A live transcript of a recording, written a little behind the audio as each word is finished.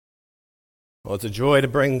Well, it's a joy to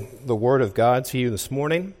bring the Word of God to you this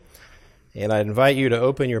morning, and I invite you to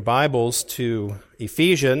open your Bibles to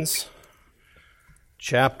Ephesians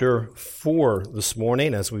chapter 4 this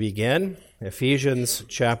morning as we begin. Ephesians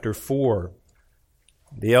chapter 4.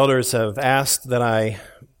 The elders have asked that I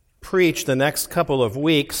preach the next couple of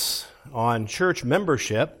weeks on church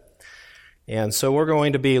membership, and so we're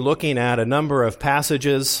going to be looking at a number of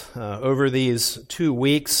passages over these 2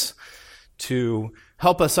 weeks to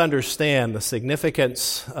help us understand the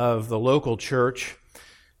significance of the local church.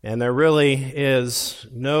 And there really is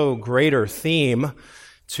no greater theme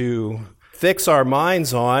to fix our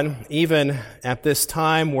minds on, even at this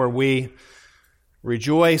time where we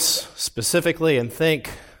rejoice specifically and think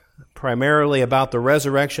primarily about the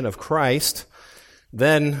resurrection of Christ,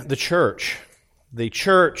 than the church. The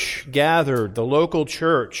church gathered, the local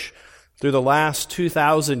church, through the last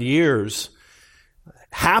 2,000 years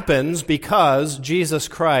happens because Jesus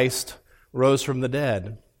Christ rose from the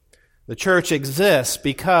dead. The church exists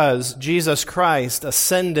because Jesus Christ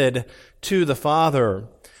ascended to the Father,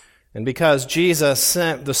 and because Jesus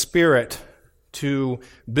sent the Spirit to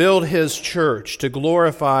build His church, to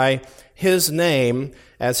glorify His name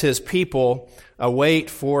as His people await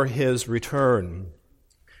for His return.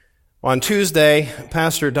 On Tuesday,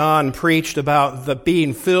 Pastor Don preached about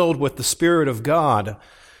being filled with the Spirit of God,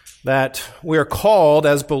 that we are called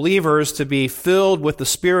as believers to be filled with the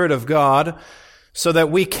Spirit of God so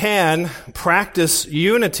that we can practice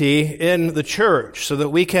unity in the church, so that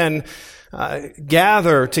we can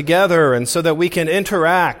gather together, and so that we can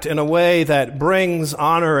interact in a way that brings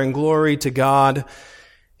honor and glory to God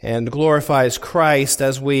and glorifies Christ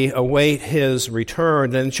as we await His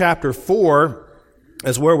return. And in chapter 4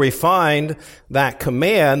 is where we find that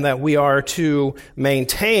command that we are to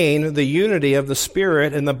maintain the unity of the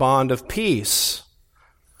Spirit in the bond of peace.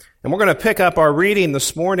 And we're going to pick up our reading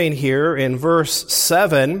this morning here in verse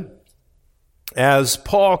 7 as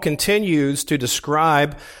Paul continues to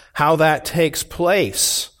describe how that takes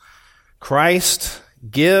place. Christ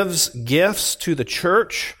gives gifts to the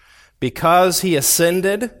church because He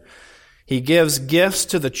ascended. He gives gifts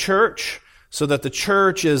to the church so that the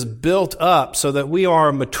church is built up, so that we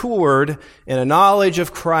are matured in a knowledge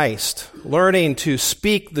of Christ, learning to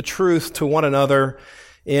speak the truth to one another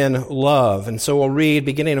in love. And so we'll read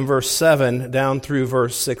beginning in verse 7 down through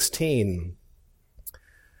verse 16.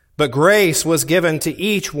 But grace was given to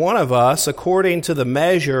each one of us according to the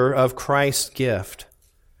measure of Christ's gift.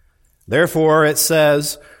 Therefore, it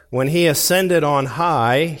says, when He ascended on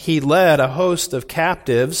high, He led a host of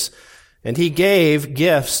captives, and He gave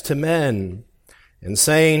gifts to men. And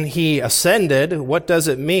saying He ascended, what does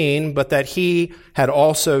it mean but that He had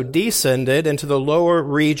also descended into the lower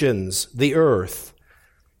regions, the earth?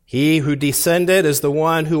 He who descended is the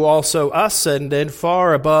one who also ascended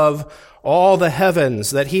far above all the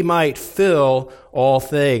heavens, that He might fill all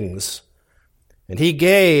things. And He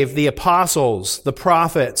gave the apostles, the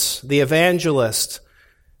prophets, the evangelists,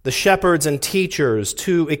 the shepherds and teachers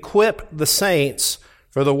to equip the saints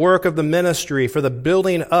for the work of the ministry, for the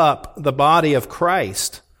building up the body of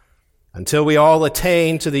Christ, until we all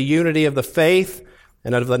attain to the unity of the faith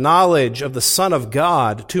and of the knowledge of the Son of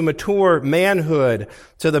God, to mature manhood,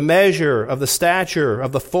 to the measure of the stature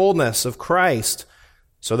of the fullness of Christ,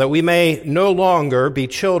 so that we may no longer be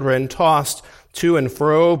children tossed to and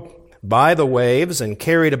fro by the waves and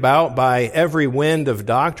carried about by every wind of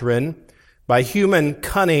doctrine, by human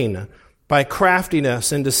cunning, by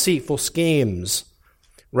craftiness and deceitful schemes.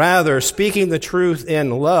 Rather, speaking the truth in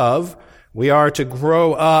love, we are to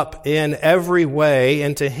grow up in every way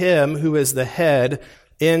into Him who is the head,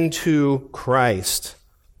 into Christ,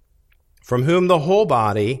 from whom the whole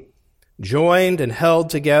body, joined and held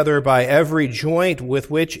together by every joint with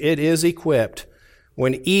which it is equipped,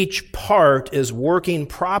 when each part is working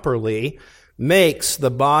properly, makes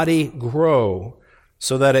the body grow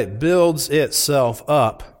so that it builds itself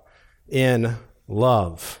up in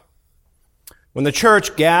love. When the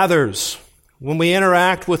church gathers, when we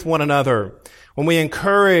interact with one another, when we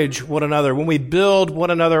encourage one another, when we build one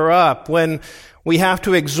another up, when we have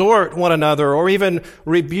to exhort one another or even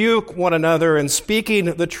rebuke one another in speaking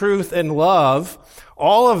the truth in love,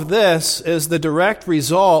 all of this is the direct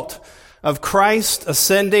result of Christ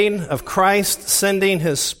ascending, of Christ sending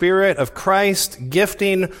His Spirit, of Christ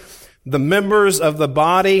gifting the members of the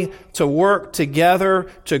body to work together,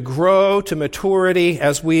 to grow to maturity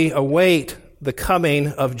as we await the coming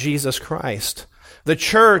of Jesus Christ. The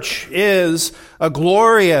church is a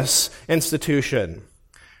glorious institution.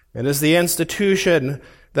 It is the institution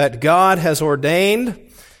that God has ordained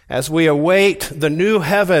as we await the new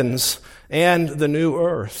heavens and the new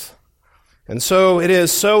earth. And so it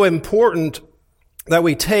is so important that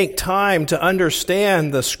we take time to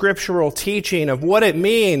understand the scriptural teaching of what it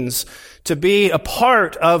means to be a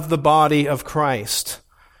part of the body of Christ,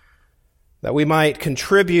 that we might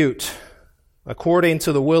contribute according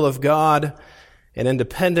to the will of God and in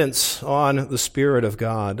dependence on the Spirit of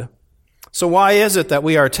God. So why is it that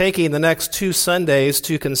we are taking the next 2 Sundays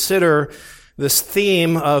to consider this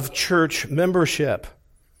theme of church membership?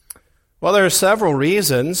 Well, there are several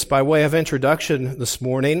reasons. By way of introduction this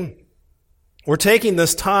morning, we're taking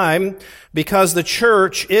this time because the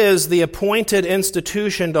church is the appointed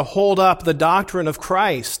institution to hold up the doctrine of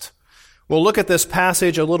Christ. We'll look at this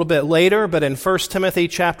passage a little bit later, but in 1 Timothy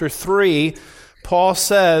chapter 3, Paul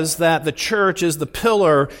says that the church is the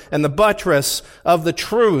pillar and the buttress of the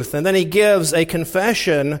truth, and then he gives a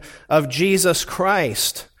confession of Jesus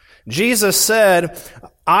Christ. Jesus said,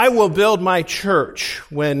 "I will build my church,"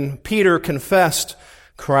 when Peter confessed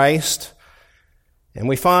Christ. And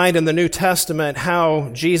we find in the New Testament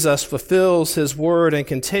how Jesus fulfills his word and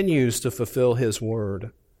continues to fulfill his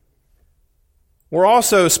word. We're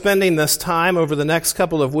also spending this time over the next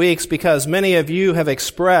couple of weeks because many of you have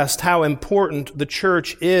expressed how important the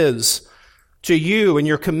church is to you and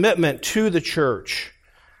your commitment to the church.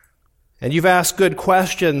 And you've asked good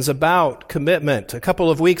questions about commitment. A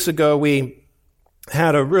couple of weeks ago, we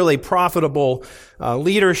had a really profitable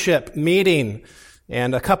leadership meeting,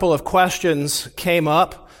 and a couple of questions came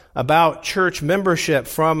up about church membership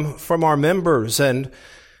from our members. And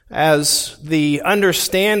as the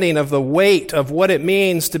understanding of the weight of what it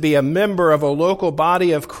means to be a member of a local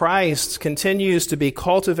body of Christ continues to be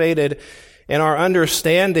cultivated in our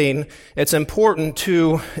understanding, it's important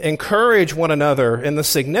to encourage one another in the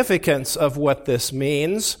significance of what this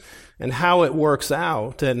means and how it works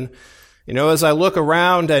out. And as I look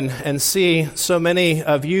around and see so many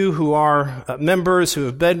of you who are members, who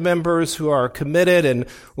have been members, who are committed and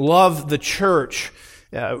love the church,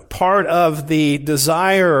 part of the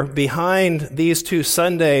desire behind these 2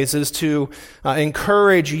 Sundays is to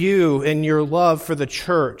encourage you in your love for the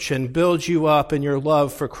church and build you up in your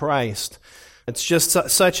love for Christ. It's just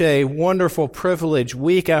such a wonderful privilege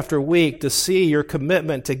week after week to see your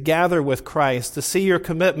commitment to gather with Christ, to see your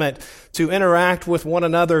commitment to interact with one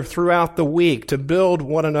another throughout the week, to build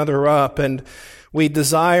one another up. And we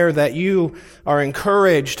desire that you are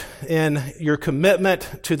encouraged in your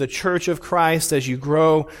commitment to the church of Christ as you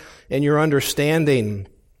grow in your understanding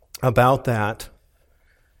about that.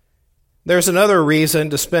 There's another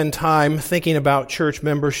reason to spend time thinking about church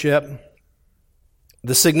membership.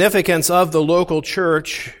 The significance of the local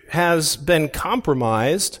church has been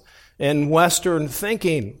compromised in Western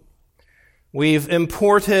thinking. We've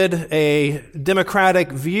imported a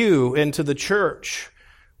democratic view into the church.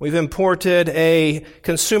 We've imported a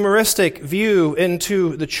consumeristic view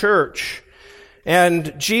into the church.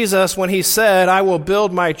 And Jesus, when he said, "I will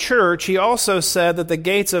build my church," he also said that the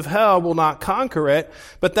gates of hell will not conquer it,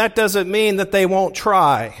 but that doesn't mean that they won't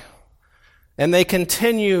try. And they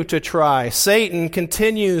continue to try. Satan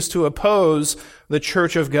continues to oppose the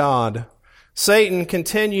church of God. Satan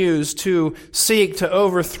continues to seek to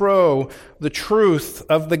overthrow the truth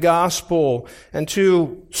of the gospel and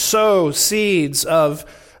to sow seeds of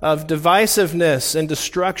divisiveness and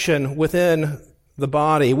destruction within the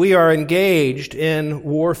body. We are engaged in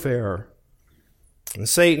warfare. And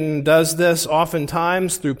Satan does this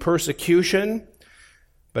oftentimes through persecution,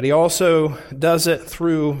 but he also does it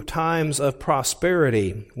through times of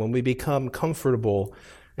prosperity when we become comfortable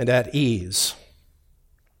and at ease.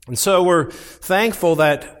 And so we're thankful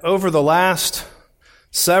that over the last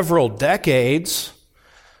several decades,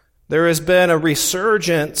 there has been a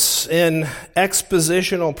resurgence in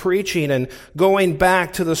expositional preaching and going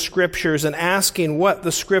back to the Scriptures and asking what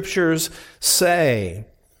the Scriptures say.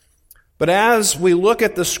 But as we look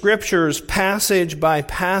at the Scriptures passage by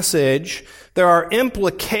passage, there are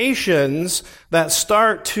implications that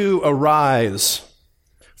start to arise.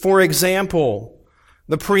 For example,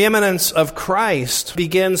 the preeminence of Christ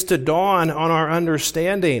begins to dawn on our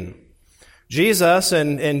understanding. Jesus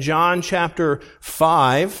in John chapter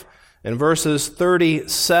 5, in verses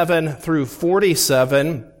 37 through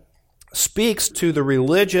 47, speaks to the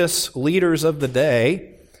religious leaders of the day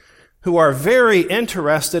who are very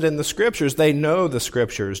interested in the Scriptures. They know the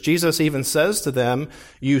Scriptures. Jesus even says to them,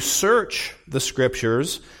 "You search the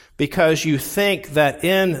Scriptures because you think that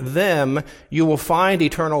in them you will find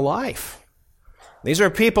eternal life." These are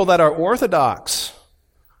people that are orthodox.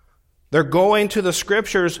 They're going to the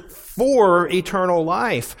Scriptures for eternal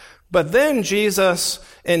life. But then Jesus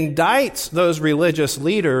indicts those religious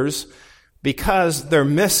leaders because they're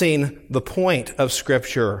missing the point of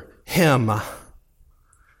Scripture, Him.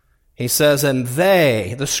 He says, and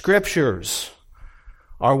they, the Scriptures,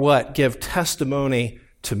 are what give testimony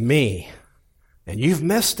to me. And you've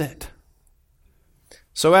missed it.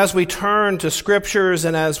 So as we turn to Scriptures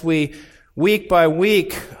and as we week by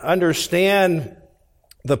week understand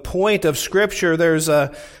the point of Scripture, there's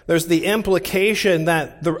the implication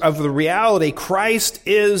that of the reality Christ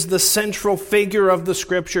is the central figure of the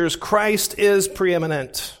Scriptures. Christ is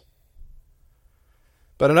preeminent.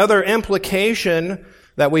 But another implication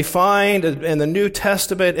that we find in the New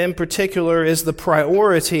Testament in particular is the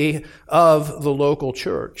priority of the local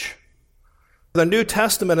church. The New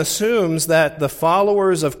Testament assumes that the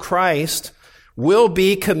followers of Christ will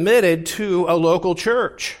be committed to a local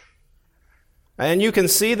church. And you can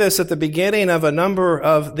see this at the beginning of a number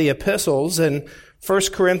of the epistles. In 1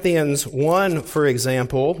 Corinthians 1, for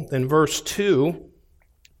example, in verse 2,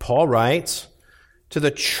 Paul writes, "To the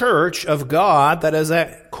church of God that is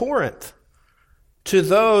at Corinth, to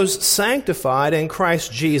those sanctified in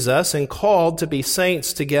Christ Jesus and called to be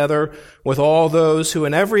saints together with all those who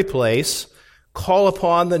in every place call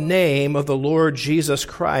upon the name of the Lord Jesus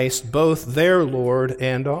Christ, both their Lord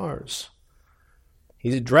and ours."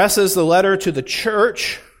 He addresses the letter to the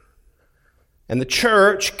church, and the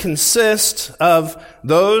church consists of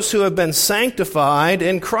those who have been sanctified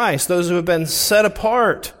in Christ, those who have been set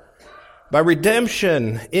apart by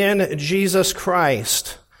redemption in Jesus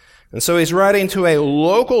Christ. And so he's writing to a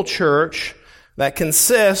local church that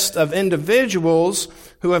consists of individuals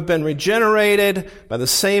who have been regenerated by the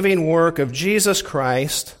saving work of Jesus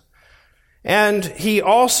Christ. And he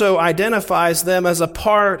also identifies them as a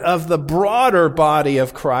part of the broader body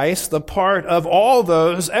of Christ, the part of all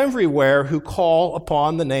those everywhere who call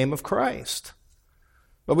upon the name of Christ.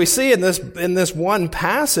 But we see in this one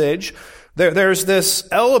passage, there's this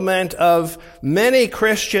element of many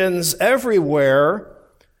Christians everywhere,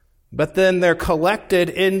 but then they're collected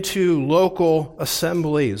into local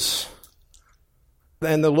assemblies.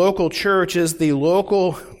 And the local church is the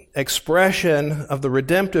local expression of the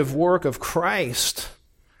redemptive work of Christ.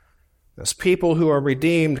 As people who are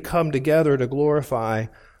redeemed come together to glorify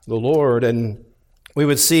the Lord. And we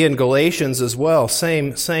would see in Galatians as well,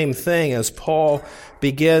 same thing as Paul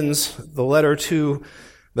begins the letter to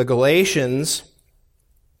the Galatians.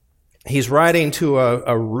 He's writing to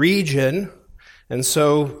a region, and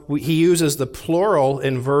so he uses the plural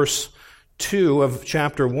in verse 2 of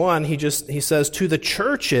chapter 1. He says, "To the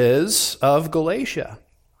churches of Galatia."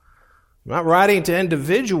 I'm not writing to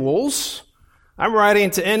individuals. I'm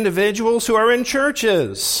writing to individuals who are in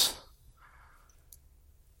churches.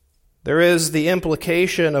 There is the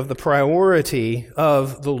implication of the priority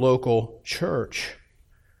of the local church.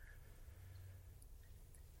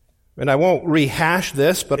 And I won't rehash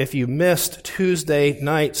this, but if you missed Tuesday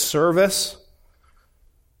night service,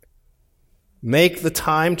 make the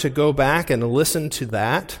time to go back and listen to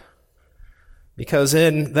that. Because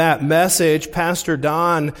in that message, Pastor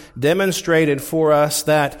Don demonstrated for us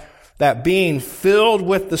that being filled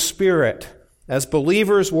with the Spirit, as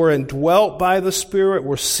believers we're indwelt by the Spirit,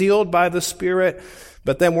 we're sealed by the Spirit,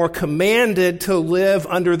 but then we're commanded to live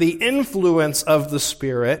under the influence of the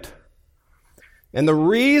Spirit. And the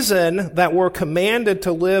reason that we're commanded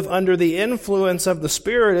to live under the influence of the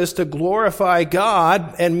Spirit is to glorify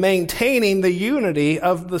God and maintaining the unity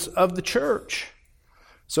of the church.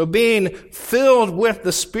 So being filled with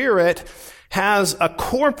the Spirit has a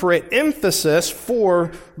corporate emphasis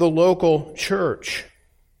for the local church.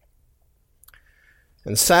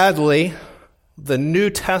 And sadly, the New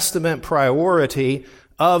Testament priority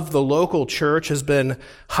of the local church has been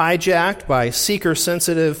hijacked by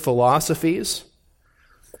seeker-sensitive philosophies.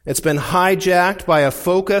 It's been hijacked by a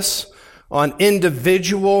focus on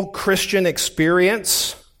individual Christian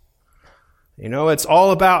experience. It's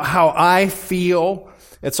all about how I feel.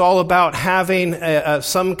 It's all about having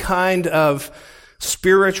some kind of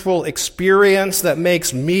spiritual experience that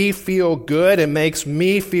makes me feel good and makes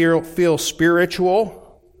me feel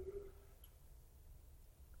spiritual.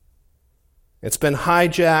 It's been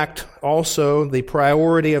hijacked also. The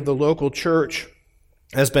priority of the local church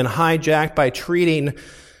has been hijacked by treating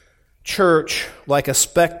church like a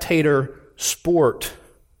spectator sport.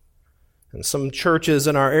 And some churches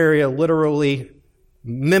in our area literally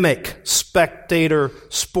mimic spectator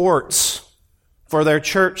sports for their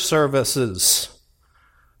church services.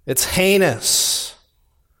 It's heinous.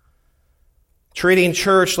 Treating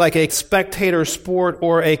church like a spectator sport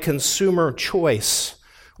or a consumer choice.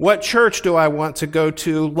 What church do I want to go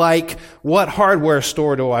to? Like, what hardware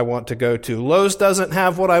store do I want to go to? Lowe's doesn't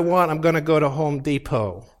have what I want. I'm going to go to Home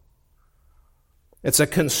Depot. It's a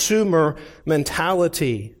consumer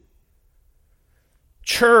mentality.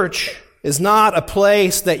 Church is not a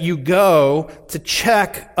place that you go to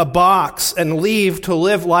check a box and leave to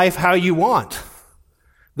live life how you want.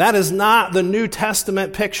 That is not the New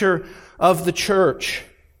Testament picture of the church.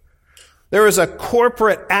 There is a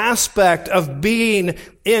corporate aspect of being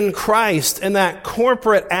in Christ, and that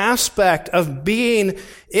corporate aspect of being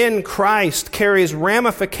in Christ carries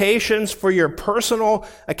ramifications for your personal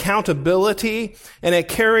accountability, and it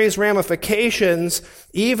carries ramifications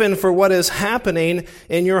even for what is happening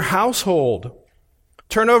in your household.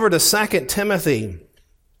 Turn over to 2 Timothy.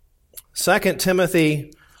 2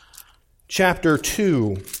 Timothy chapter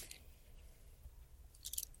 2.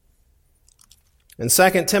 In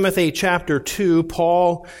 2 Timothy chapter 2,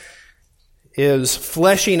 Paul is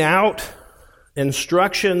fleshing out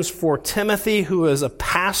instructions for Timothy, who is a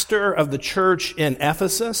pastor of the church in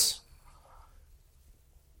Ephesus.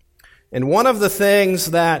 And one of the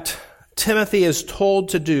things that Timothy is told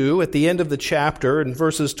to do at the end of the chapter, in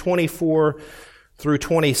verses 24 through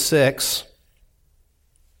 26,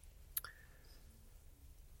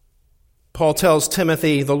 Paul tells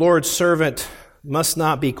Timothy, "The Lord's servant must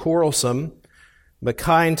not be quarrelsome, but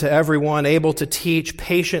kind to everyone, able to teach,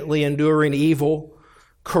 patiently enduring evil,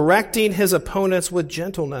 correcting his opponents with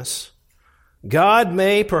gentleness. God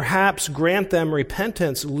may perhaps grant them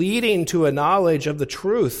repentance, leading to a knowledge of the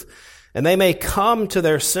truth, and they may come to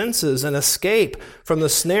their senses and escape from the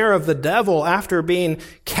snare of the devil after being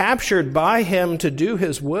captured by him to do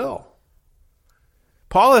his will."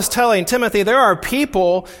 Paul is telling Timothy, there are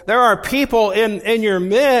people in your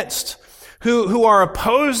midst who are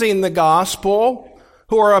opposing the gospel,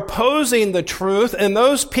 who are opposing the truth, and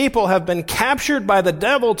those people have been captured by the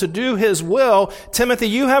devil to do his will. Timothy,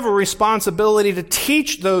 you have a responsibility to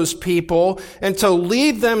teach those people and to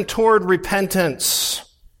lead them toward repentance.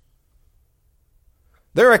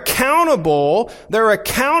 They're accountable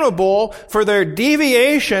for their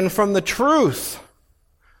deviation from the truth.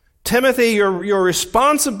 Timothy, your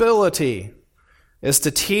responsibility is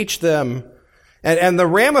to teach them. And the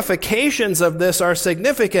ramifications of this are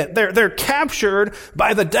significant. They're captured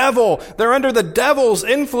by the devil. They're under the devil's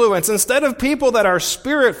influence. Instead of people that are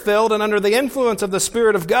spirit-filled and under the influence of the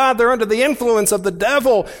Spirit of God, they're under the influence of the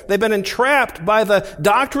devil. They've been entrapped by the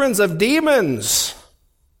doctrines of demons.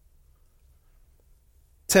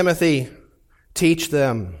 Timothy, teach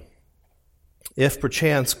them, if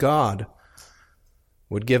perchance God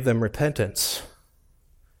would give them repentance.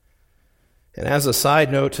 And as a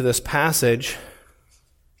side note to this passage,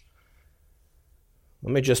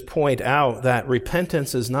 let me just point out that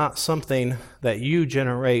repentance is not something that you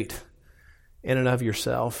generate in and of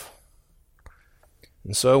yourself.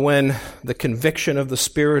 And so when the conviction of the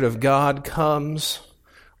Spirit of God comes,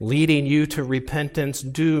 leading you to repentance,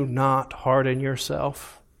 do not harden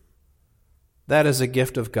yourself. That is a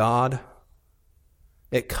gift of God.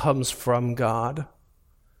 It comes from God.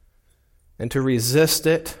 And to resist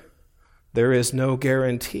it, there is no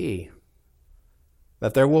guarantee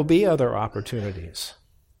that there will be other opportunities.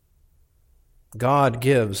 God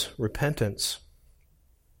gives repentance.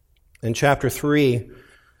 In chapter 3,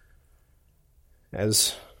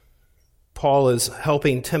 as Paul is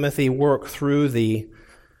helping Timothy work through the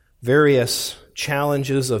various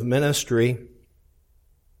challenges of ministry,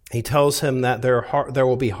 he tells him that there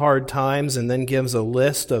will be hard times, and then gives a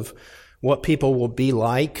list of what people will be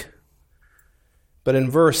like. But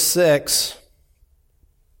in verse 6,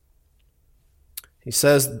 he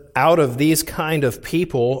says, "Out of these kind of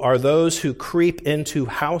people are those who creep into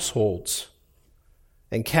households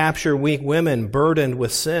and capture weak women burdened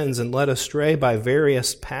with sins and led astray by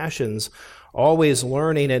various passions, always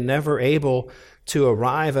learning and never able to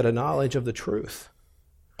arrive at a knowledge of the truth."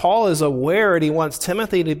 Paul is aware, and he wants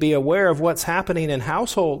Timothy to be aware of what's happening in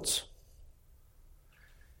households.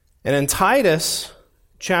 And in Titus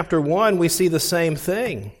chapter 1, we see the same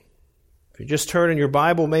thing. If you just turn in your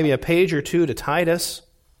Bible maybe a page or two to Titus.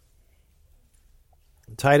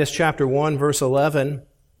 Titus chapter 1, verse 11.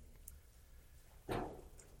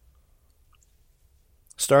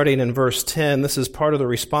 Starting in verse 10, this is part of the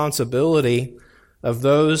responsibility of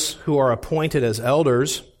those who are appointed as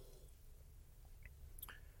elders.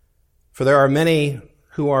 "For there are many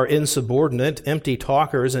who are insubordinate, empty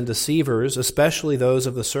talkers and deceivers, especially those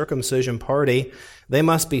of the circumcision party. They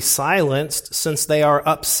must be silenced, since they are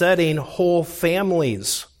upsetting whole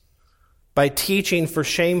families by teaching for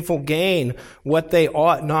shameful gain what they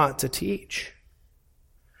ought not to teach."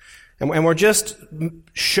 And we're just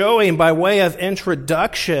showing, by way of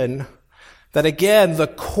introduction, That again, the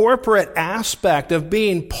corporate aspect of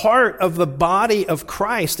being part of the body of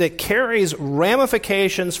Christ, it carries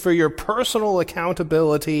ramifications for your personal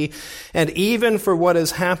accountability and even for what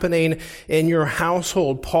is happening in your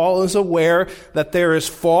household. Paul is aware that there is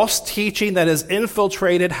false teaching that has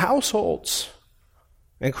infiltrated households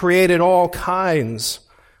and created all kinds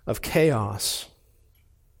of chaos.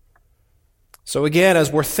 So again,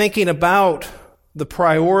 as we're thinking about the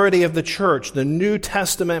priority of the church, the New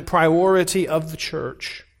Testament priority of the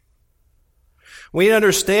church, we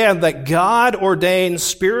understand that God ordains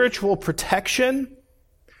spiritual protection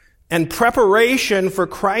and preparation for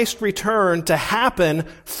Christ's return to happen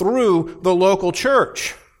through the local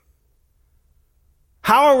church.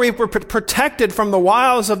 How are we protected from the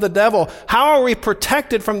wiles of the devil? How are we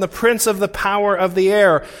protected from the prince of the power of the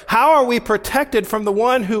air? How are we protected from the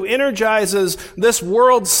one who energizes this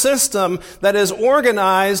world system that is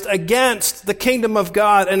organized against the kingdom of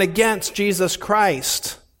God and against Jesus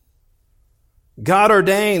Christ? God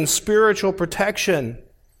ordains spiritual protection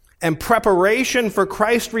and preparation for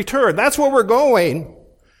Christ's return. That's where we're going.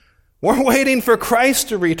 We're waiting for Christ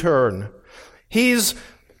to return. He's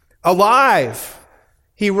alive.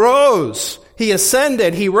 He rose, He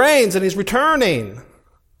ascended, He reigns, and He's returning.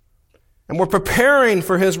 And we're preparing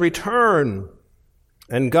for His return.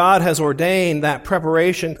 And God has ordained that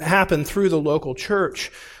preparation to happen through the local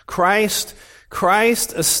church. Christ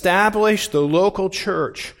established the local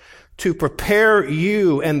church to prepare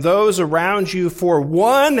you and those around you for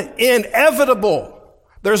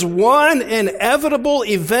there's one inevitable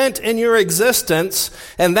event in your existence,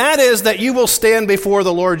 and that is that you will stand before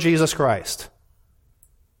the Lord Jesus Christ.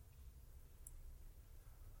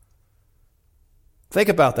 Think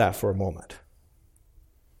about that for a moment.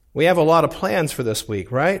 We have a lot of plans for this week,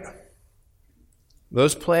 right?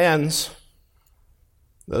 Those plans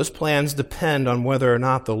depend on whether or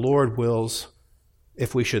not the Lord wills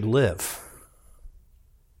if we should live.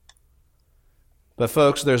 But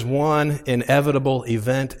folks, there's one inevitable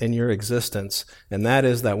event in your existence, and that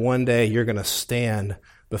is that one day you're going to stand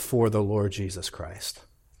before the Lord Jesus Christ.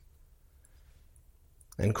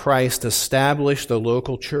 And Christ established the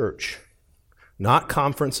local church. Not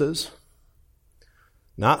conferences,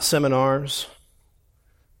 not seminars,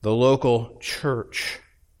 the local church.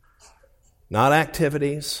 Not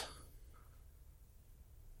activities,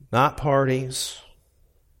 not parties,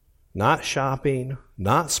 not shopping,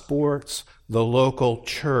 not sports, the local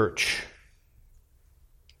church.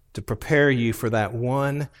 To prepare you for that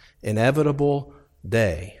one inevitable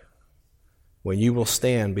day when you will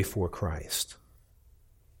stand before Christ.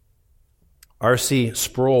 R.C.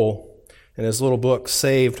 Sproul, in his little book,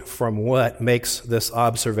 Saved from What?, makes this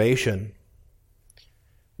observation.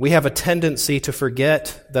 We have a tendency to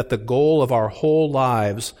forget that the goal of our whole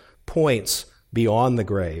lives points beyond the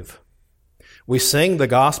grave. We sing the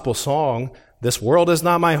gospel song, "This world is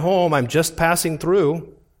not my home, I'm just passing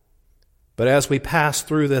through." But as we pass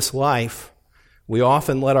through this life, we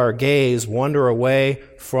often let our gaze wander away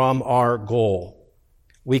from our goal.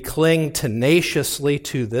 We cling tenaciously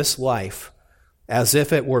to this life as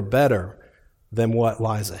if it were better than what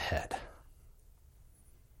lies ahead.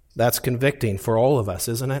 That's convicting for all of us,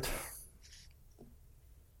 isn't it?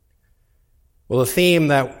 Well, the theme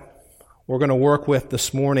that we're going to work with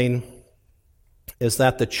this morning is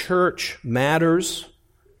that the church matters,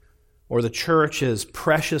 or the church is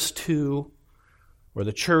precious to, or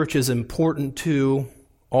the church is important to.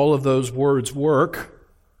 All of those words work.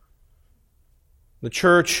 The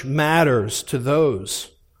church matters to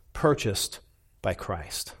those purchased by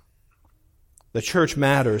Christ. The church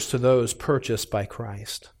matters to those purchased by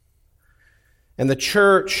Christ. And the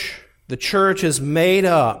church is made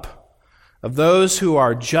up of those who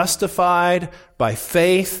are justified by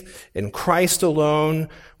faith in Christ alone,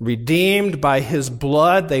 redeemed by His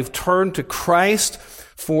blood. They've turned to Christ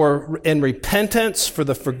in repentance for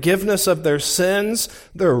the forgiveness of their sins.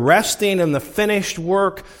 They're resting in the finished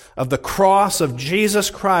work of the cross of Jesus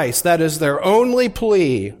Christ. That is their only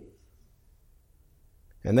plea.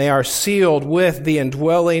 And they are sealed with the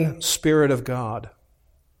indwelling Spirit of God.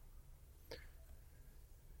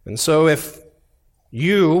 And so if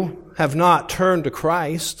you have not turned to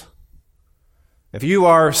Christ, if you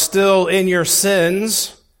are still in your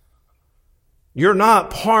sins, you're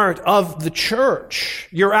not part of the church.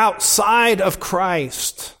 You're outside of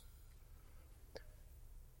Christ.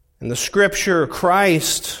 In the Scripture,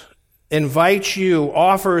 Christ invites you,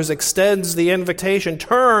 extends the invitation,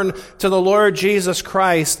 turn to the Lord Jesus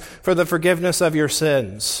Christ for the forgiveness of your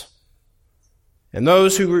sins. And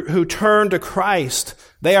those who turn to Christ,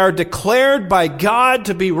 they are declared by God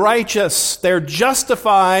to be righteous. They're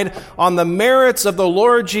justified on the merits of the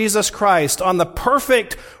Lord Jesus Christ, on the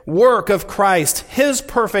perfect work of Christ, His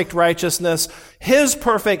perfect righteousness, His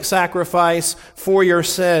perfect sacrifice for your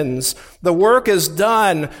sins. The work is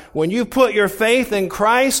done. When you put your faith in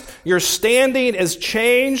Christ, your standing is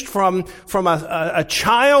changed from a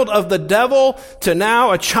child of the devil to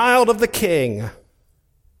now a child of the King.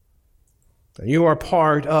 And you are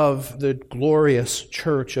part of the glorious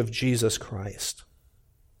church of Jesus Christ.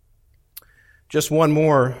 Just one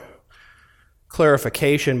more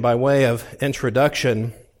clarification by way of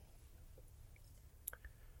introduction.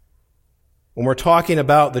 When we're talking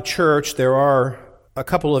about the church, there are a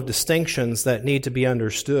couple of distinctions that need to be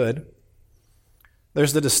understood.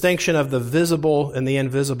 There's the distinction of the visible and the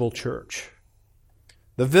invisible church.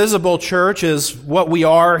 The visible church is what we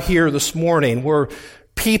are here this morning. We're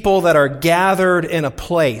people that are gathered in a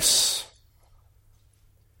place.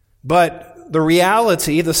 But the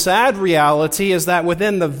reality, the sad reality, is that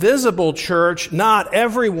within the visible church, not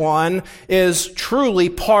everyone is truly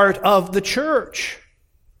part of the church.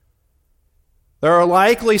 There are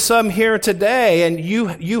likely some here today, and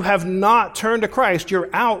you have not turned to Christ. You're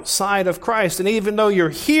outside of Christ. And even though you're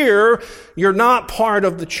here, you're not part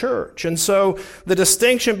of the church. And so the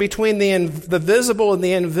distinction between the visible and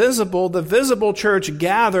the visible church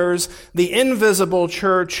gathers. The invisible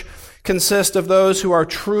church consists of those who are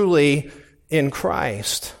truly in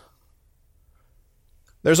Christ.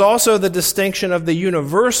 There's also the distinction of the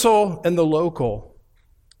universal and the local.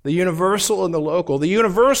 The universal and the local. The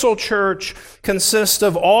universal church consists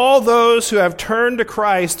of all those who have turned to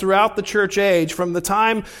Christ throughout the church age, from the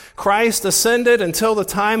time Christ ascended until the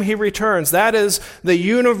time He returns. That is the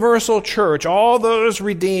universal church, all those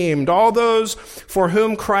redeemed, all those for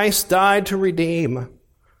whom Christ died to redeem.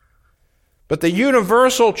 But the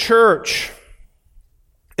universal church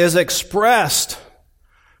is expressed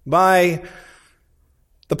by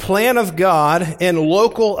the plan of God in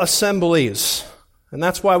local assemblies. And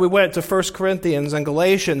that's why we went to 1 Corinthians and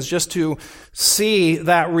Galatians, just to see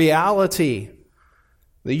that reality.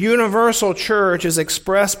 The universal church is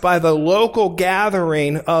expressed by the local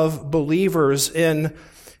gathering of believers in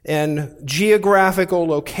geographical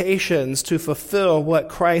locations to fulfill what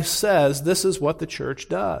Christ says. This is what the church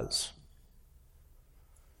does.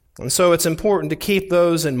 And so it's important to keep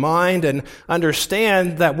those in mind and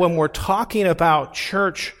understand that when we're talking about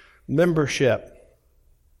church membership,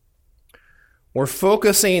 we're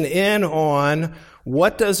focusing in on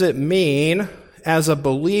what does it mean as a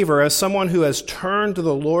believer, as someone who has turned to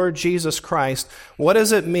the Lord Jesus Christ, what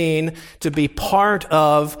does it mean to be part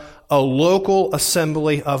of a local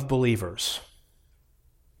assembly of believers?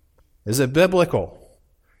 Is it biblical?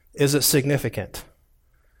 Is it significant?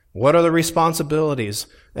 What are the responsibilities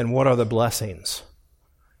and what are the blessings?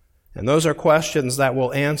 And those are questions that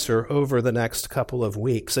we'll answer over the next couple of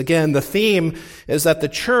weeks. Again, the theme is that the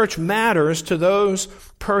church matters to those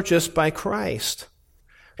purchased by Christ.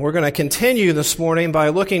 We're going to continue this morning by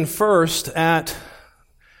looking first at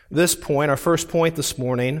this point. Our first point this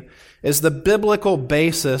morning is the biblical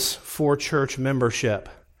basis for church membership.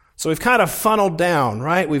 So we've kind of funneled down,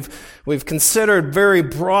 right? We've considered very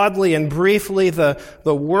broadly and briefly the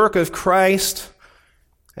work of Christ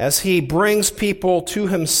as He brings people to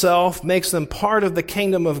Himself, makes them part of the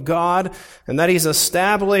kingdom of God, and that He's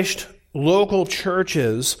established local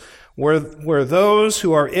churches where those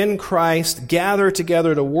who are in Christ gather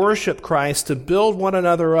together to worship Christ, to build one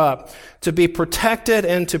another up, to be protected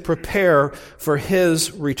and to prepare for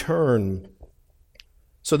His return.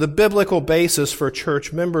 So the biblical basis for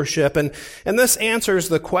church membership, and this answers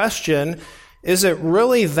the question, is it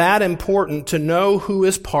really that important to know who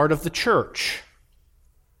is part of the church?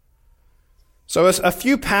 So as a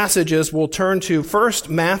few passages we'll turn to. First,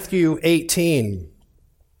 Matthew 18.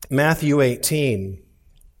 Matthew 18.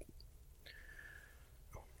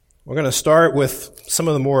 We're going to start with some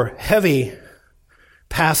of the more heavy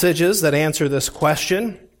passages that answer this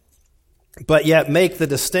question, but yet make the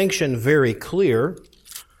distinction very clear.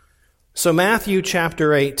 So Matthew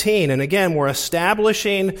chapter 18, and again, we're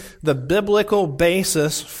establishing the biblical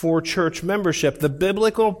basis for church membership, the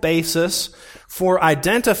biblical basis for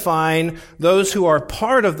identifying those who are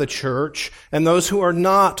part of the church and those who are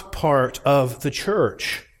not part of the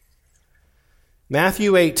church.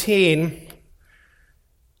 Matthew 18,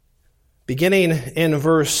 beginning in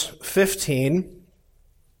verse 15,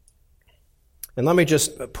 and let me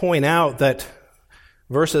just point out that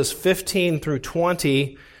verses 15 through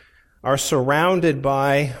 20 are surrounded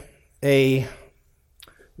by a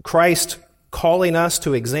Christ calling us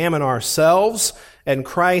to examine ourselves and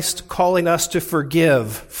Christ calling us to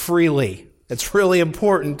forgive freely. It's really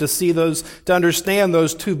important to see those, to understand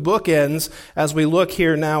those two bookends as we look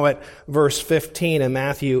here now at verse 15 in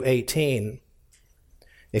Matthew 18.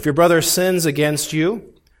 If your brother sins against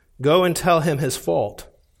you, go and tell him his fault,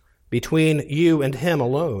 between you and him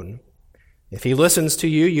alone. If he listens to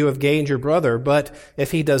you, you have gained your brother. But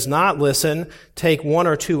if he does not listen, take one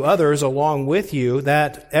or two others along with you,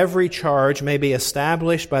 that every charge may be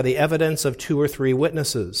established by the evidence of 2 or 3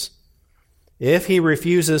 witnesses. If he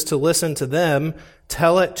refuses to listen to them,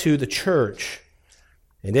 tell it to the church.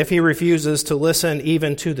 And if he refuses to listen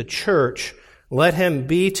even to the church, let him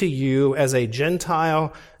be to you as a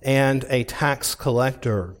Gentile and a tax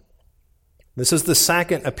collector. This is the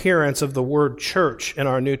second appearance of the word church in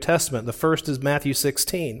our New Testament. The first is Matthew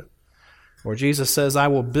 16, where Jesus says, I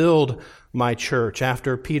will build my church,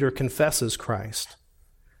 after Peter confesses Christ.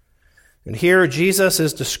 And here Jesus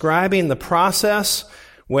is describing the process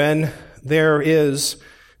when there is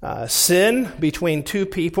sin between two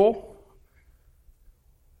people.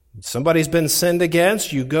 Somebody's been sinned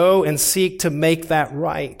against. You go and seek to make that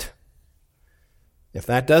right. If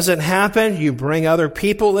that doesn't happen, you bring other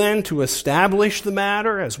people in to establish the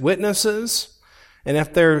matter as witnesses. And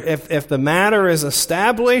if the matter is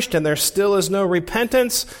established and there still is no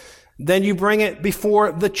repentance, then you bring it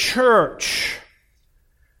before the church.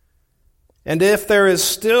 And if there is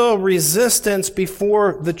still resistance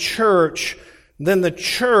before the church, then the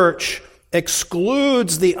church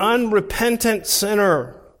excludes the unrepentant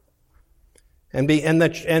sinner. And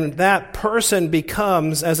that person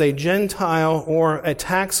becomes, as a Gentile or a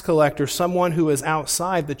tax collector, someone who is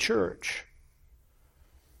outside the church.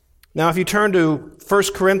 Now, if you turn to 1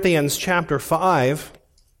 Corinthians chapter 5,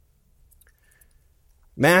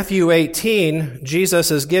 Matthew 18,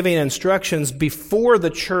 Jesus is giving instructions before the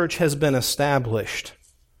church has been established.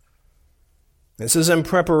 This is in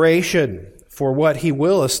preparation for what he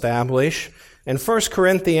will establish. In 1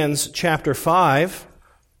 Corinthians chapter 5,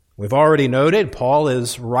 we've already noted Paul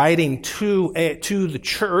is writing to the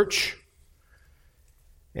church,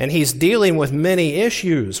 and he's dealing with many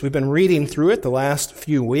issues. We've been reading through it the last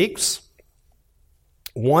few weeks.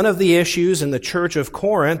 One of the issues in the church of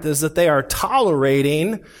Corinth is that they are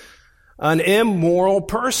tolerating an immoral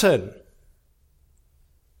person.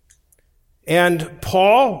 And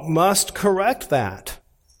Paul must correct that.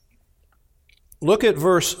 Look at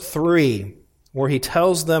verse 3, where he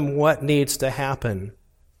tells them what needs to happen.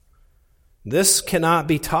 This cannot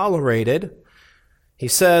be tolerated. He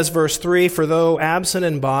says, verse 3, for though absent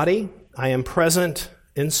in body, I am present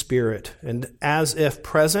in spirit, and as if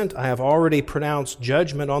present, I have already pronounced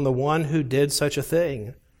judgment on the one who did such a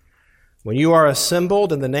thing. When you are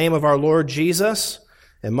assembled in the name of our Lord Jesus,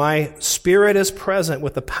 and my spirit is present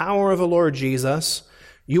with the power of the Lord Jesus,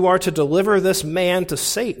 you are to deliver this man to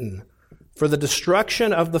Satan for the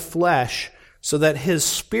destruction of the flesh, so that his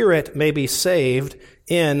spirit may be saved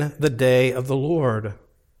in the day of the Lord.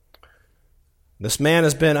 This man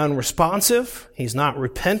has been unresponsive. He's not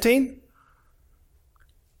repenting.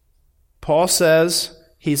 Paul says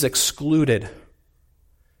he's excluded.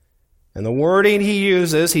 And the wording he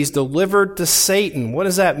uses, he's delivered to Satan. What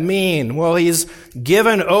does that mean? Well, he's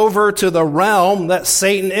given over to the realm that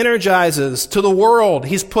Satan energizes, to the world.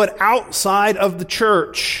 He's put outside of the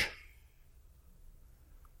church.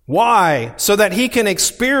 Why? So that he can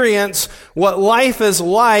experience what life is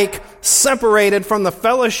like separated from the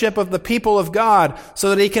fellowship of the people of God. So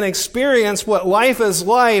that he can experience what life is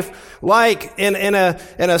like in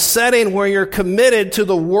a setting where you're committed to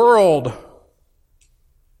the world.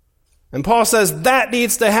 And Paul says that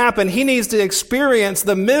needs to happen. He needs to experience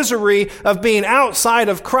the misery of being outside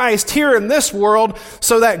of Christ here in this world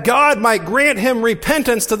so that God might grant him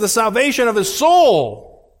repentance to the salvation of his soul.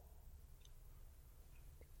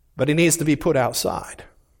 But he needs to be put outside.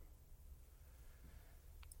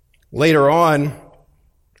 Later on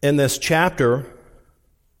in this chapter,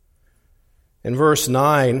 in verse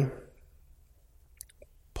 9,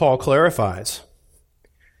 Paul clarifies,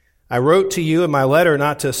 I wrote to you in my letter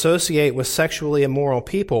not to associate with sexually immoral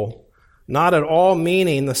people, not at all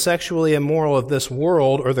meaning the sexually immoral of this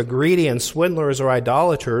world or the greedy and swindlers or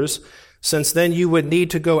idolaters, since then you would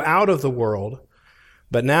need to go out of the world.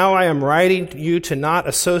 But now I am writing you to not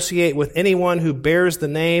associate with anyone who bears the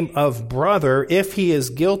name of brother if he is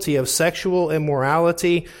guilty of sexual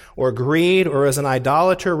immorality or greed or is an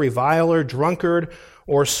idolater, reviler, drunkard,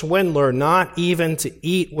 or swindler, not even to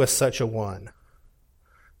eat with such a one.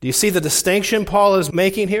 Do you see the distinction Paul is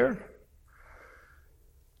making here?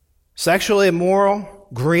 Sexually immoral,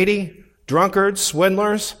 greedy, drunkards,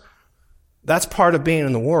 swindlers, that's part of being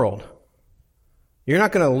in the world. You're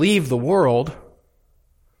not going to leave the world.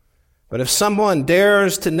 But if someone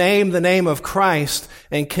dares to name the name of Christ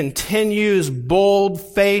and continues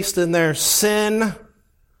bold-faced in their sin,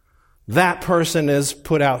 that person is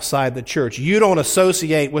put outside the church. You don't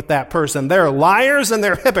associate with that person. They're liars and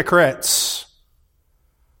they're hypocrites.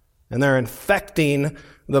 And they're infecting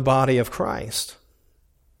the body of Christ.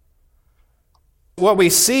 What we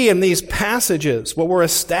see in these passages, what we're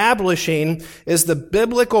establishing, is the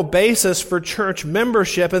biblical basis for church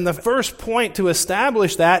membership. And the first point to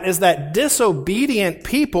establish that is that disobedient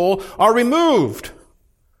people are removed.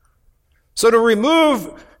 So to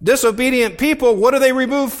remove disobedient people, what are they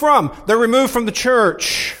removed from? They're removed from the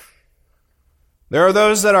church. There are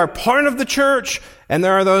those that are part of the church, and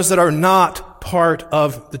there are those that are not part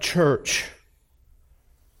of the church.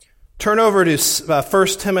 Turn over to 1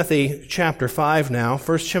 Timothy chapter 5 now.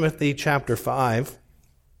 1 Timothy chapter 5.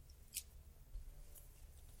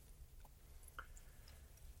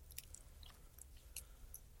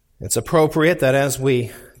 It's appropriate that as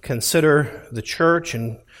we consider the church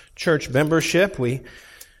and church membership, we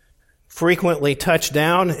frequently touch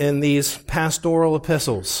down in these pastoral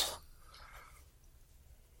epistles.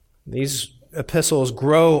 These epistles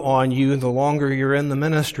grow on you the longer you're in the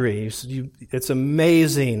ministry. It's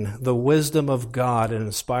amazing the wisdom of God in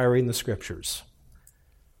inspiring the Scriptures.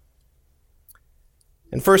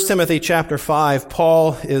 In 1 Timothy chapter 5,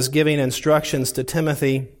 Paul is giving instructions to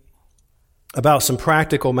Timothy about some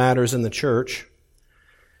practical matters in the church.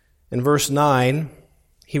 In verse 9,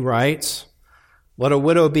 he writes, "Let a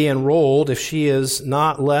widow be enrolled if she is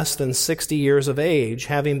not less than 60 years of age,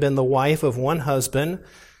 having been the wife of one husband,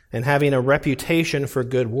 and having a reputation for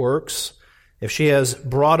good works. If she has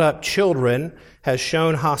brought up children, has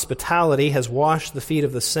shown hospitality, has washed the feet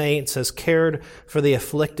of the saints, has cared for the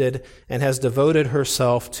afflicted, and has devoted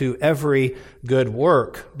herself to every good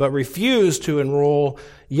work, but refused to enroll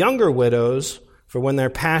younger widows, for when their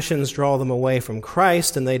passions draw them away from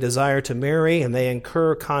Christ, and they desire to marry, and they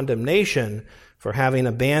incur condemnation for having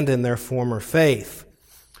abandoned their former faith."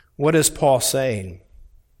 What is Paul saying?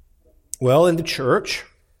 Well, in the church,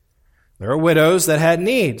 there are widows that had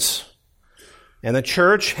needs. And the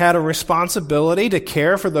church had a responsibility to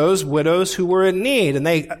care for those widows who were in need. And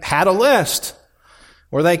they had a list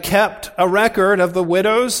where they kept a record of the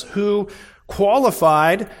widows who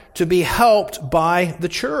qualified to be helped by the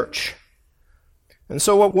church. And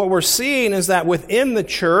so what we're seeing is that within the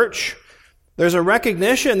church, there's a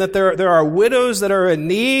recognition that there are widows that are in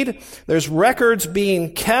need. There's records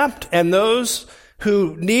being kept, and those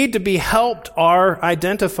who need to be helped are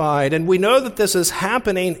identified. And we know that this is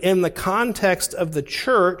happening in the context of the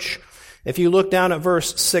church. If you look down at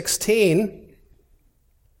verse 16,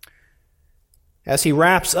 as he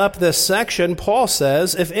wraps up this section, Paul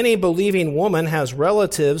says, "If any believing woman has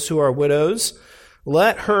relatives who are widows,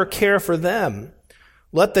 let her care for them.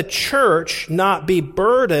 Let the church not be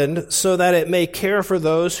burdened so that it may care for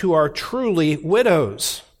those who are truly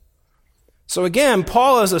widows." So again,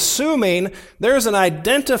 Paul is assuming there's an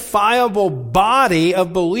identifiable body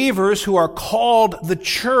of believers who are called the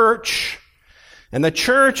church, and the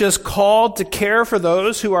church is called to care for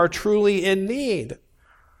those who are truly in need.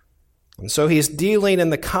 And so he's dealing in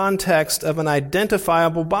the context of an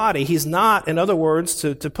identifiable body. He's not, in other words,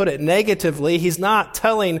 to put it negatively, he's not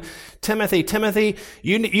telling Timothy,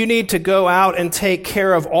 you need to go out and take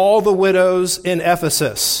care of all the widows in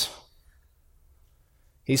Ephesus.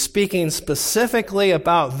 He's speaking specifically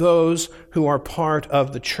about those who are part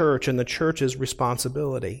of the church and the church's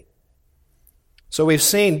responsibility. So we've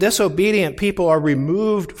seen disobedient people are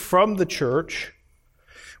removed from the church.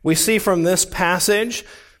 We see from this passage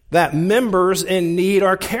that members in need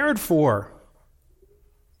are cared for.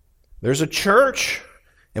 There's a church,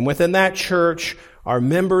 and within that church are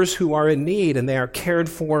members who are in need, and they are cared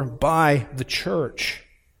for by the church.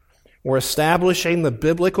 We're establishing the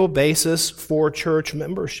biblical basis for church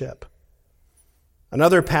membership.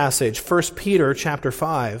 Another passage, 1 Peter chapter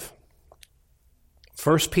 5.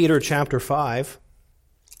 1 Peter chapter 5.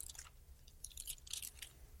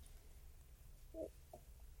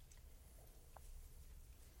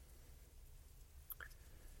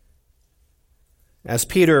 As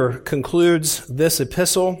Peter concludes this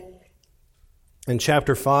epistle in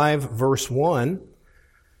chapter 5, verse 1,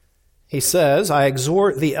 he says, "I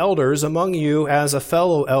exhort the elders among you as a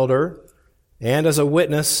fellow elder and as a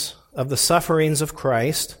witness of the sufferings of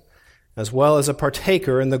Christ, as well as a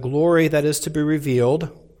partaker in the glory that is to be revealed."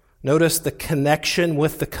 Notice the connection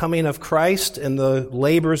with the coming of Christ and the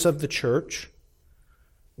labors of the church.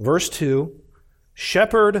 Verse 2,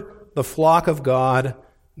 "Shepherd the flock of God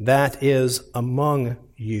that is among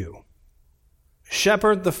you."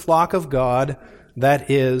 Shepherd the flock of God that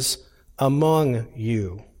is among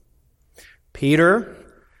you. Peter,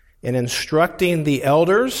 in instructing the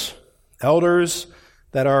elders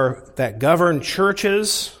that govern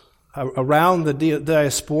churches around the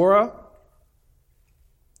diaspora,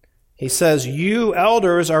 he says, you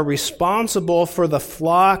elders are responsible for the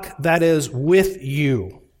flock that is with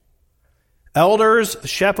you. Elders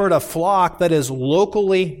shepherd a flock that is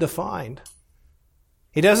locally defined.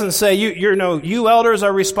 He doesn't say, you elders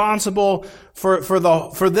are responsible for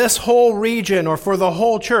this whole region or for the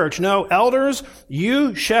whole church. No, elders,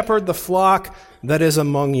 you shepherd the flock that is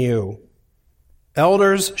among you.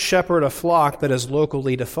 Elders shepherd a flock that is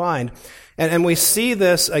locally defined. And we see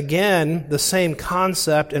this again, the same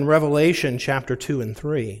concept in Revelation chapter 2 and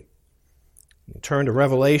 3. Turn to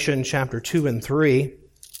Revelation chapter 2 and 3.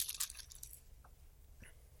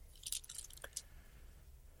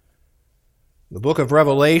 The book of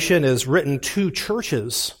Revelation is written to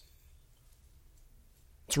churches.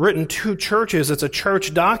 It's written to churches. It's a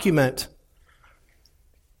church document.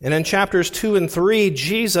 And in chapters 2 and 3,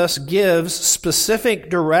 Jesus gives specific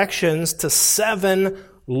directions to 7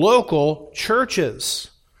 local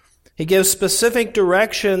churches. He gives specific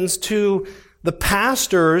directions to the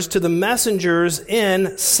pastors, to the messengers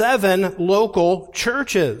in 7 local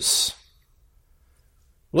churches.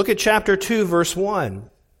 Look at chapter 2, verse 1.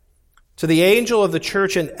 To the angel of the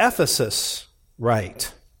church in Ephesus,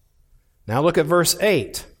 write. Now look at verse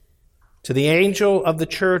 8. To the angel of the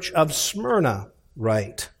church of Smyrna,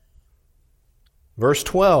 write. Verse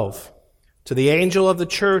 12. To the angel of the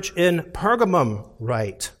church in Pergamum,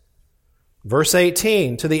 write. Verse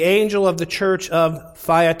 18. To the angel of the church of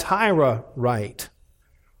Thyatira, write.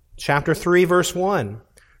 Chapter 3, verse 1.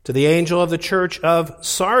 To the angel of the church of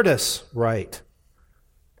Sardis, write.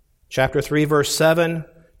 Chapter 3, verse 7.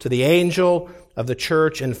 To the angel of the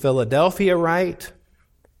church in Philadelphia, write.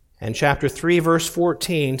 And chapter 3, verse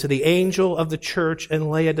 14, to the angel of the church in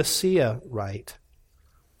Laodicea, write.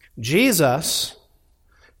 Jesus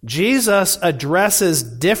addresses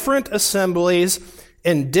different assemblies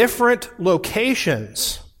in different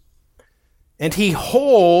locations, and he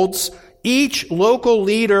holds each local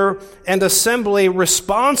leader and assembly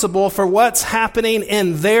responsible for what's happening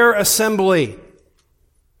in their assembly.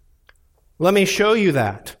 Let me show you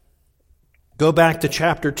that. Go back to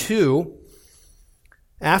chapter 2.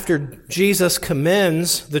 After Jesus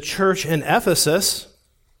commends the church in Ephesus,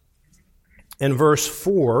 in verse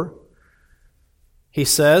 4, he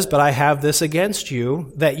says, "But I have this against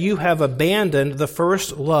you, that you have abandoned the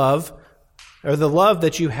first love, or the love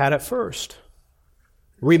that you had at first.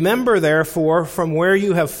 Remember, therefore, from where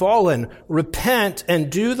you have fallen, repent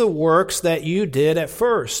and do the works that you did at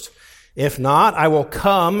first. If not, I will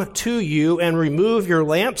come to you and remove your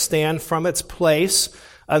lampstand from its place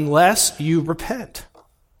unless you repent."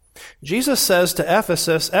 Jesus says to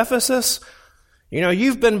Ephesus,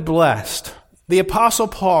 you've been blessed. The Apostle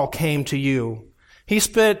Paul came to you. He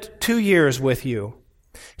spent 2 years with you.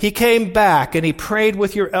 He came back and he prayed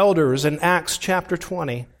with your elders in Acts chapter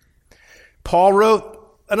 20. Paul wrote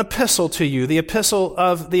an epistle to you, the epistle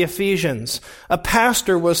of the Ephesians. A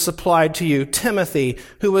pastor was supplied to you, Timothy,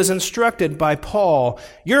 who was instructed by Paul.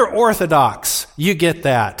 You're Orthodox. You get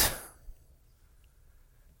that.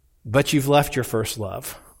 But you've left your first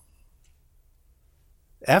love.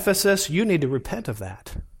 Ephesus, you need to repent of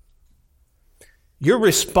that. You're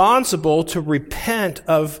responsible to repent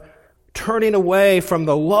of turning away from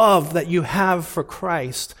the love that you have for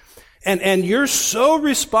Christ. And you're so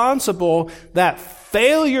responsible that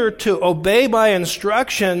failure to obey my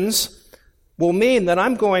instructions will mean that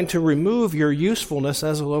I'm going to remove your usefulness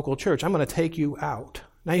as a local church. I'm going to take you out.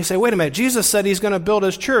 Now you say, wait a minute, Jesus said he's going to build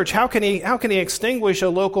his church. How can he extinguish a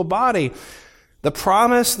local body? The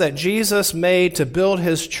promise that Jesus made to build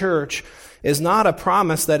his church is not a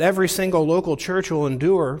promise that every single local church will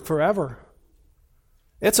endure forever.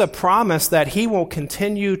 It's a promise that he will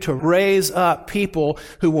continue to raise up people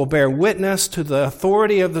who will bear witness to the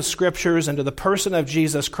authority of the Scriptures and to the person of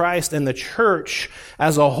Jesus Christ, and the church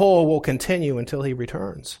as a whole will continue until he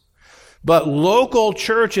returns. But local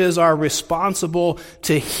churches are responsible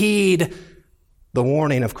to heed the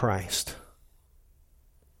warning of Christ.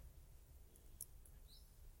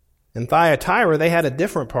 In Thyatira, they had a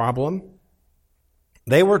different problem.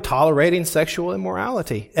 They were tolerating sexual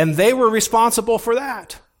immorality, and they were responsible for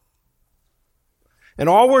that. And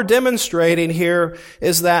all we're demonstrating here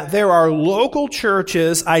is that there are local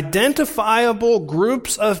churches, identifiable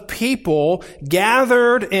groups of people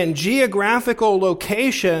gathered in geographical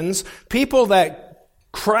locations, people that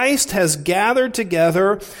Christ has gathered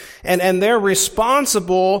together, and they're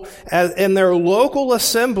responsible in their local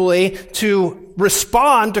assembly to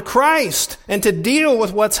respond to Christ and to deal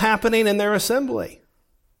with what's happening in their assembly.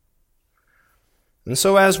 And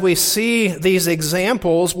so as we see these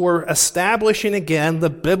examples, we're establishing again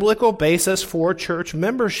the biblical basis for church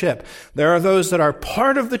membership. There are those that are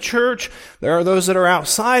part of the church, there are those that are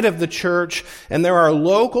outside of the church, and there are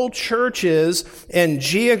local churches in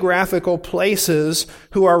geographical places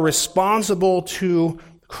who are responsible to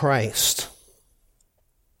Christ.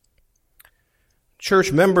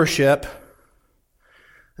 Church membership,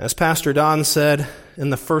 as Pastor Don said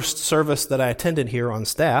in the first service that I attended here on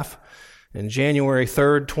staff, in January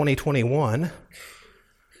 3rd, 2021,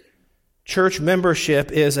 church membership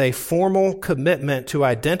is a formal commitment to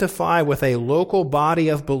identify with a local body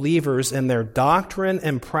of believers in their doctrine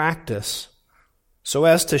and practice so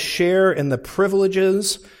as to share in the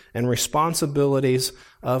privileges and responsibilities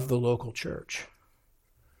of the local church.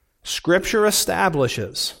 Scripture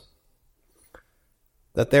establishes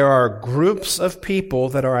that there are groups of people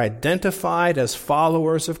that are identified as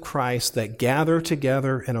followers of Christ that gather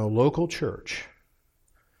together in a local church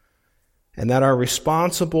and that are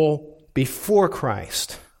responsible before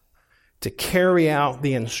Christ to carry out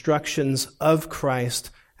the instructions of Christ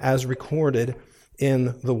as recorded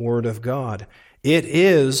in the Word of God. It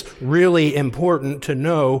is really important to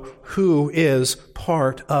know who is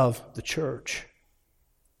part of the church.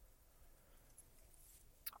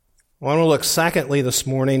 I want to look secondly this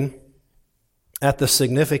morning at the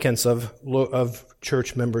significance of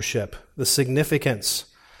church membership. The significance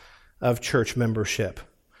of church membership.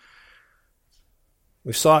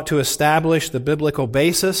 We sought to establish the biblical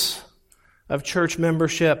basis of church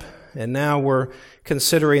membership, and now we're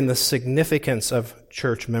considering the significance of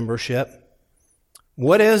church membership.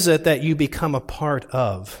 What is it that you become a part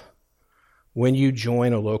of when you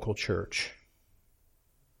join a local church?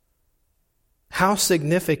 How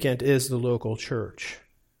significant is the local church?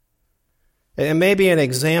 And maybe an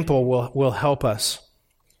example will help us.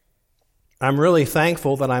 I'm really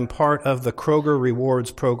thankful that I'm part of the Kroger Rewards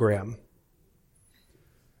program.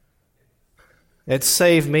 It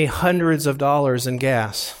saved me hundreds of dollars in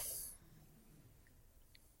gas.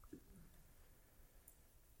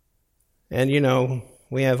 And you know,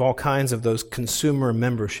 we have all kinds of those consumer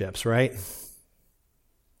memberships, right?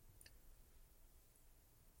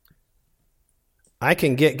 I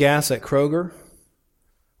can get gas at Kroger,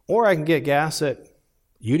 or I can get gas at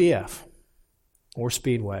UDF or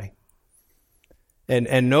Speedway.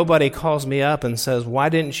 And nobody calls me up and says, why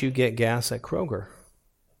didn't you get gas at Kroger?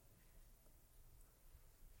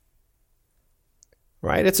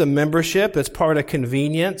 Right? It's a membership. It's part of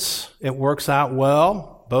convenience. It works out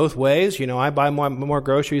well both ways. You know, I buy more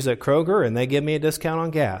groceries at Kroger, and they give me a discount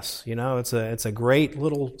on gas. You know, it's a great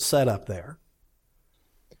little setup there.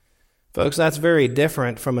 Folks, that's very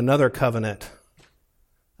different from another covenant,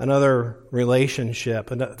 another relationship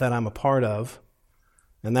that I'm a part of,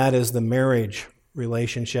 and that is the marriage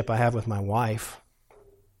relationship I have with my wife.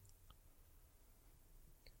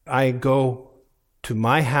 I go to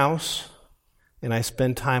my house and I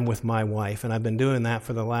spend time with my wife, and I've been doing that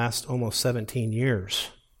for the last almost 17 years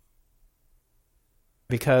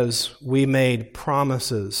because we made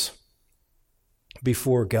promises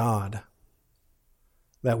before God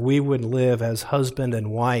that we would live as husband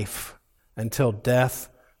and wife until death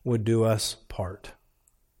would do us part.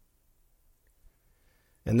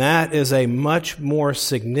 And that is a much more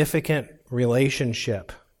significant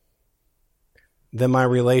relationship than my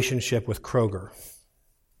relationship with Kroger.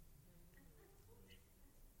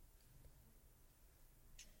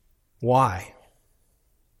 Why?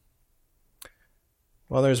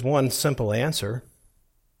 Well, there's one simple answer.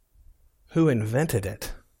 Who invented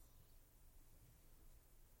it?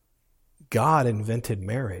 God invented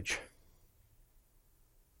marriage.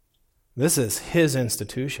 This is His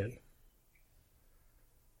institution.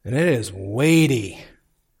 And it is weighty.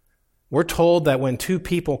 We're told that when two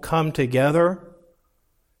people come together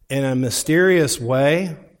in a mysterious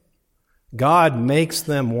way, God makes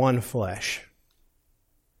them one flesh.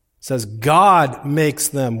 It says God makes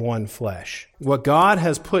them one flesh. What God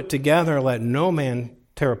has put together, let no man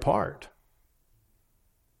tear apart.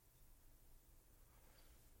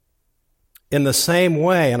 In the same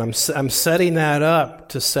way, and I'm setting that up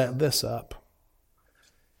to set this up.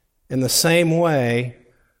 In the same way,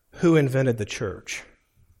 who invented the church?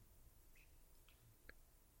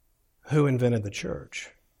 Who invented the church?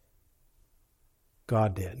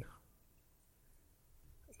 God did.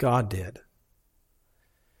 God did.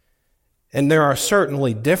 And there are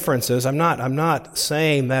certainly differences. I'm not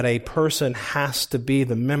saying that a person has to be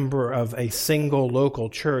the member of a single local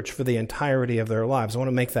church for the entirety of their lives. I want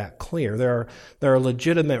to make that clear. There are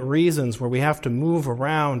legitimate reasons where we have to move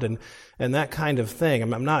around and that kind of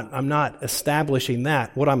thing. I'm not establishing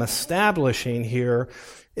that. What I'm establishing here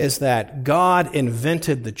is that God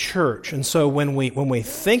invented the church. And so when we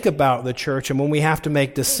think about the church and when we have to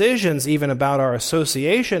make decisions even about our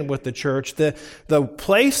association with the church, the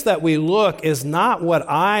place that we look is not what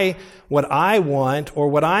I want or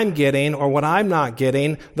what I'm getting or what I'm not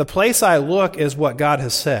getting. The place I look is what God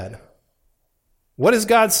has said. What has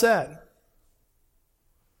God said?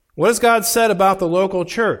 What has God said about the local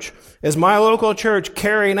church? Is my local church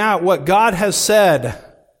carrying out what God has said?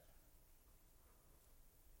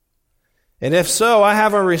 And if so, I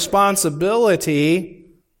have a responsibility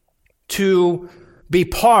to be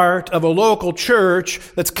part of a local church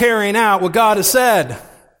that's carrying out what God has said.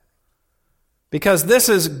 Because this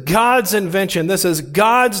is God's invention. This is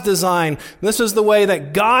God's design. This is the way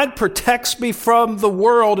that God protects me from the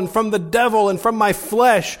world and from the devil and from my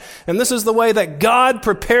flesh. And this is the way that God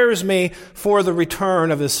prepares me for the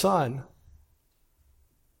return of His Son.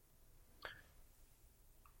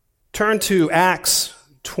 Turn to Acts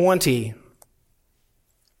 20.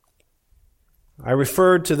 I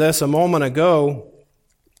referred to this a moment ago,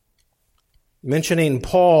 mentioning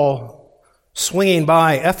Paul swinging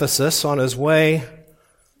by Ephesus on his way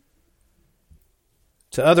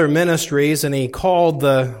to other ministries, and he called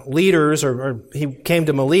the leaders, or he came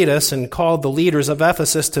to Miletus and called the leaders of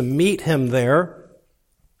Ephesus to meet him there.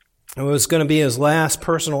 It was going to be his last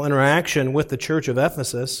personal interaction with the church of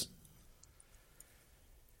Ephesus.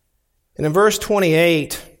 And in verse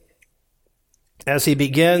 28, as he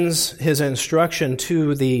begins his instruction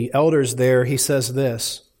to the elders there, he says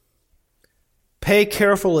this: "Pay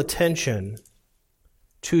careful attention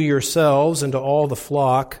to yourselves and to all the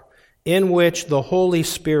flock in which the Holy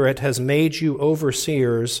Spirit has made you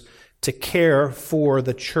overseers to care for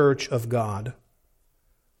the church of God,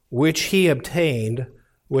 which He obtained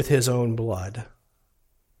with His own blood."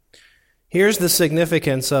 Here's the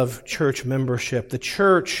significance of church membership. The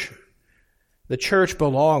church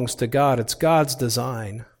belongs to God. It's God's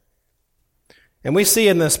design. And we see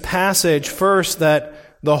in this passage first that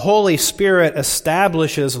the Holy Spirit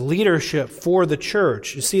establishes leadership for the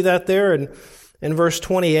church. You see that there in verse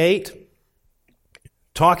 28?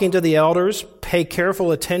 Talking to the elders, "Pay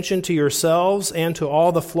careful attention to yourselves and to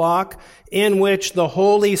all the flock in which the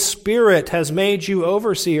Holy Spirit has made you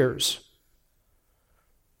overseers."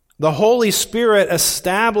 The Holy Spirit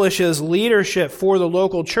establishes leadership for the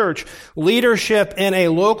local church. Leadership in a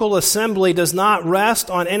local assembly does not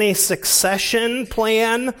rest on any succession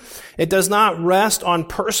plan. It does not rest on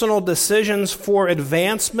personal decisions for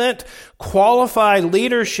advancement. Qualified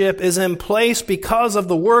leadership is in place because of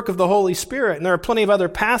the work of the Holy Spirit. And there are plenty of other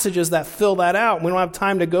passages that fill that out. We don't have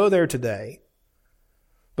time to go there today.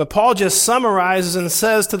 But Paul just summarizes and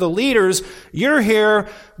says to the leaders, you're here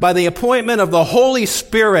by the appointment of the Holy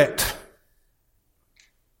Spirit,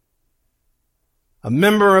 a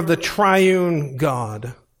member of the triune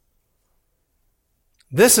God.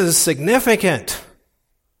 This is significant.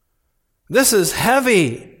 This is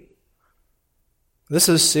heavy. This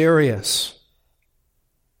is serious.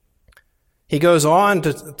 He goes on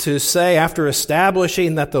to say, after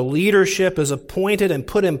establishing that the leadership is appointed and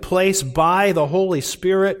put in place by the Holy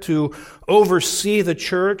Spirit to oversee the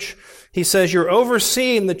church, he says, you're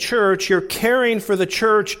overseeing the church, you're caring for the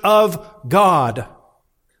church of God.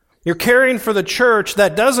 You're caring for the church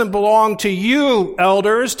that doesn't belong to you,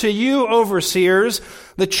 elders, to you, overseers.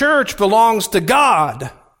 The church belongs to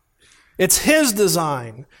God. It's His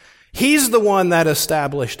design. He's the one that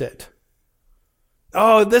established it.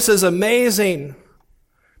 Oh, this is amazing.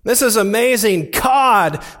 This is amazing.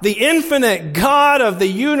 God, the infinite God of the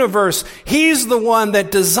universe, He's the one that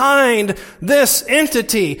designed this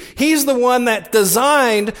entity. He's the one that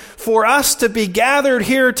designed for us to be gathered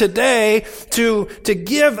here today to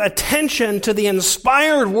give attention to the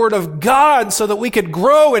inspired Word of God so that we could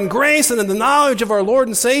grow in grace and in the knowledge of our Lord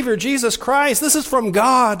and Savior, Jesus Christ. This is from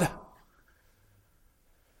God.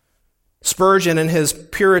 Spurgeon, in his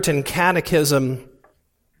Puritan Catechism,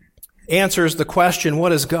 answers the question,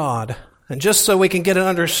 what is God? And just so we can get an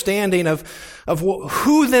understanding of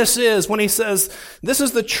who this is, when he says, this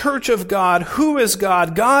is the church of God, who is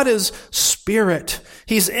God? God is Spirit.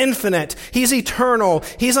 He's infinite. He's eternal.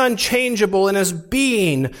 He's unchangeable in His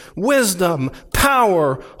being, wisdom,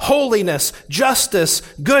 power, holiness, justice,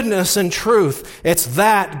 goodness, and truth. It's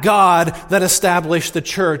that God that established the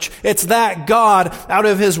church. It's that God, out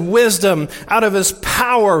of His wisdom, out of His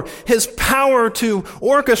power to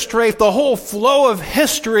orchestrate the whole flow of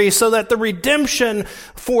history so that the redemption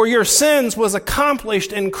for your sins was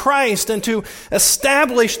accomplished in Christ, and to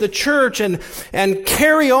establish the church and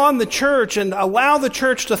carry on the church and allow the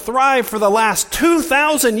church to thrive for the last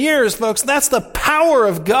 2,000 years, folks. That's the power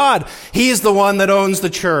of God. He's the one that owns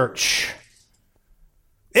the church.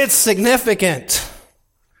 It's significant.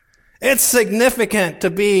 It's significant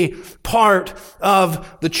to be part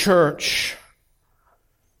of the church.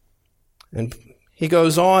 And he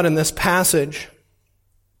goes on in this passage,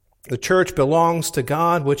 the church belongs to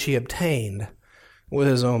God, which He obtained with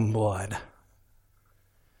His own blood.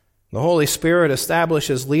 The Holy Spirit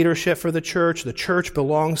establishes leadership for the church. The church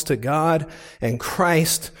belongs to God, and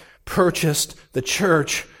Christ purchased the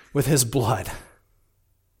church with His blood.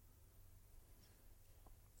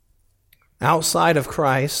 Outside of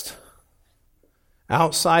Christ,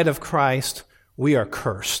 we are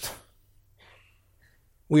cursed.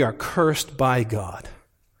 We are cursed by God.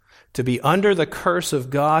 To be under the curse of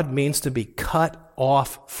God means to be cut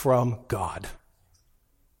off from God.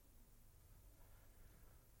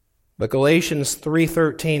 But Galatians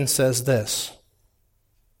 3:13 says this: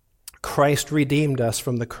 Christ redeemed us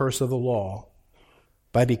from the curse of the law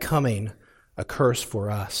by becoming a curse for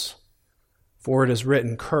us. For it is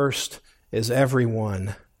written, cursed is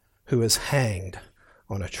everyone who is hanged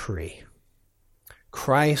on a tree.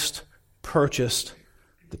 Christ purchased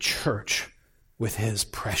the church with His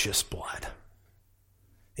precious blood.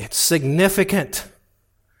 It's significant.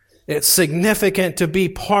 It's significant to be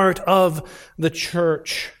part of the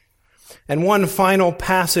church. And one final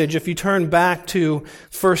passage, if you turn back to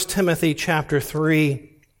 1 Timothy chapter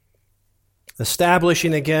 3,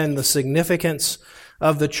 establishing again the significance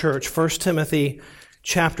of the church. 1 Timothy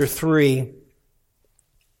chapter 3.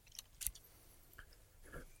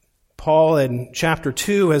 Paul in chapter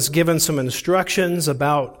 2 has given some instructions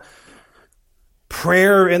about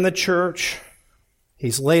prayer in the church.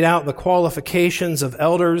 He's laid out the qualifications of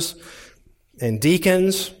elders and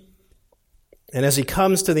deacons. And as he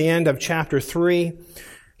comes to the end of chapter 3,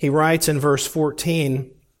 he writes in verse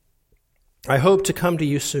 14, I hope to come to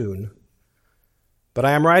you soon, but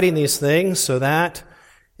I am writing these things so that,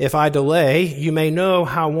 if I delay, you may know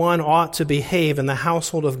how one ought to behave in the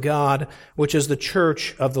household of God, which is the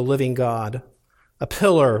church of the living God, a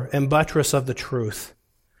pillar and buttress of the truth.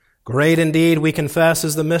 Great indeed, we confess,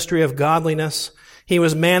 is the mystery of godliness. He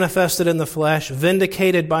was manifested in the flesh,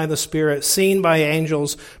 vindicated by the Spirit, seen by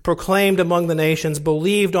angels, proclaimed among the nations,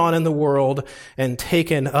 believed on in the world, and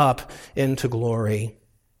taken up into glory.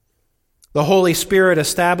 The Holy Spirit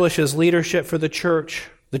establishes leadership for the church.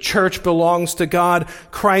 The church belongs to God.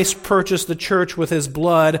 Christ purchased the church with His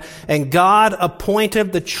blood, and God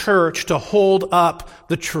appointed the church to hold up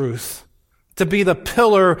the truth, to be the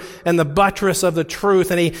pillar and the buttress of the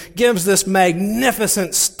truth. And he gives this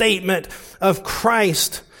magnificent statement of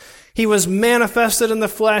Christ. He was manifested in the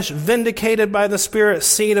flesh, vindicated by the Spirit,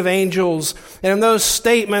 seen of angels. And in those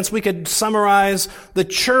statements, we could summarize the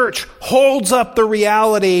church holds up the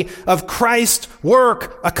reality of Christ's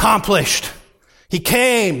work accomplished. He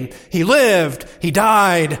came, He lived, He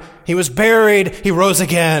died, He was buried, He rose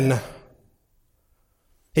again.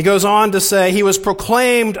 He goes on to say, He was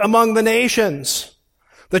proclaimed among the nations.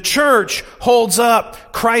 The church holds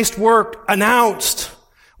up Christ's work announced.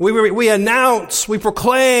 We announce, we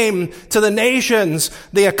proclaim to the nations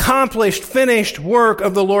the accomplished, finished work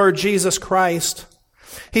of the Lord Jesus Christ.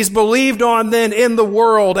 He's believed on then in the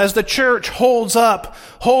world as the church holds up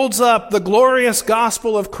the glorious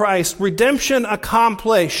gospel of Christ. Redemption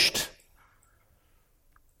accomplished.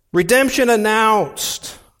 Redemption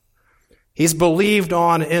announced. He's believed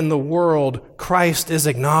on in the world. Christ is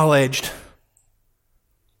acknowledged.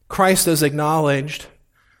 Christ is acknowledged.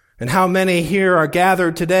 And how many here are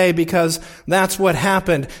gathered today because that's what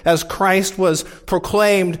happened as Christ was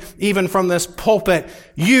proclaimed even from this pulpit.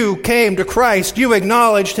 You came to Christ. You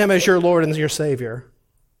acknowledged Him as your Lord and your Savior.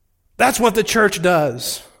 That's what the church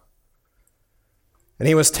does. And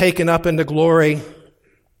He was taken up into glory.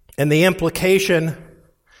 And the implication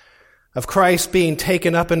of Christ being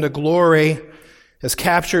taken up into glory is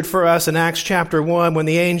captured for us in Acts chapter 1 when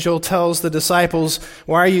the angel tells the disciples,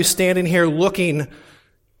 why are you standing here looking?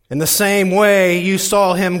 In the same way you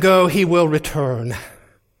saw Him go, He will return.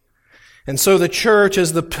 And so the church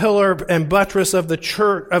is the pillar and buttress of the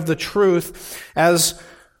church of the truth as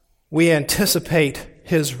we anticipate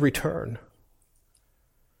His return.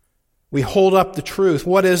 We hold up the truth.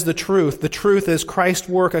 What is the truth? The truth is Christ's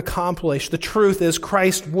work accomplished. The truth is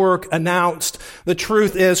Christ's work announced. The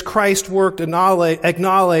truth is Christ's work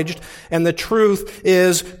acknowledged. And the truth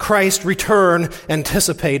is Christ's return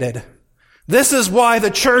anticipated. This is why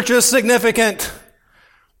the church is significant.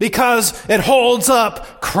 Because it holds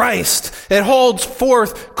up Christ. It holds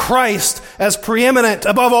forth Christ as preeminent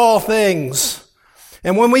above all things.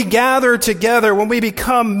 And when we gather together, when we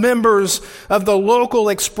become members of the local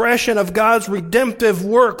expression of God's redemptive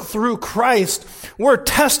work through Christ, we're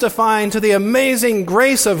testifying to the amazing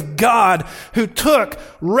grace of God who took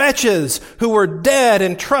wretches who were dead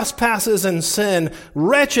in trespasses and sin,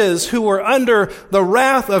 wretches who were under the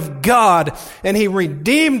wrath of God, and He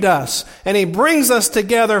redeemed us, and He brings us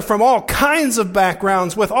together from all kinds of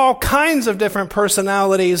backgrounds with all kinds of different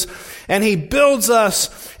personalities, and He builds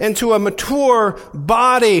us into a mature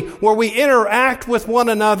body where we interact with one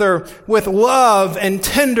another with love and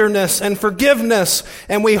tenderness and forgiveness,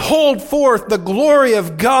 and we hold forth the glory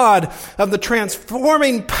of God, of the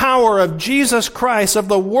transforming power of Jesus Christ, of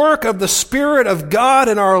the work of the Spirit of God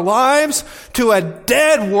in our lives to a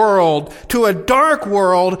dead world, to a dark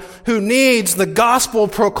world who needs the gospel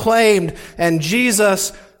proclaimed, and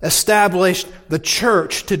Jesus established the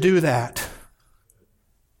church to do that.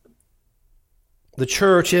 The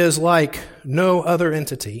church is like no other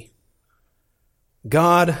entity.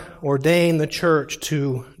 God ordained the church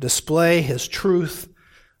to display His truth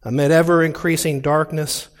amid ever-increasing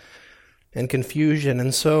darkness and confusion.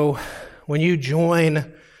 And so when you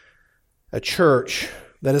join a church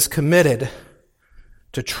that is committed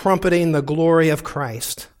to trumpeting the glory of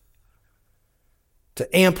Christ,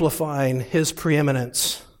 to amplifying His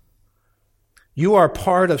preeminence, you are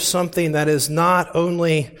part of something that is not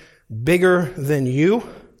only bigger than you,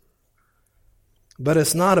 but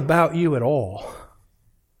it's not about you at all.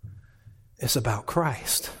 It's about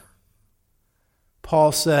Christ.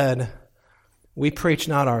 Paul said, we preach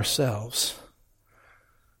not ourselves,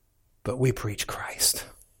 but we preach Christ.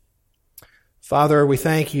 Father, we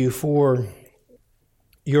thank You for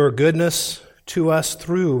Your goodness to us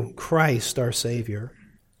through Christ our Savior.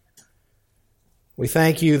 We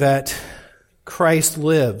thank You that Christ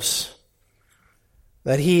lives,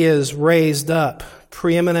 that He is raised up,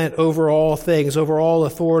 preeminent over all things, over all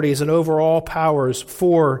authorities, and over all powers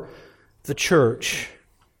for the church.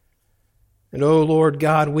 And oh Lord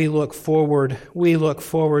God, we look forward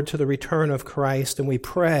to the return of Christ, and we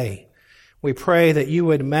pray that You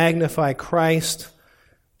would magnify Christ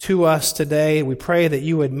to us today. We pray that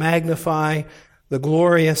You would magnify the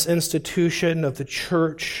glorious institution of the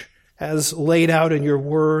church as laid out in Your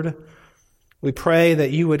word. We pray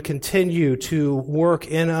that You would continue to work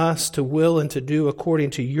in us to will and to do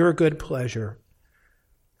according to Your good pleasure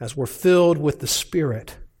as we're filled with the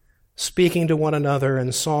Spirit, speaking to one another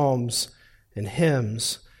in psalms and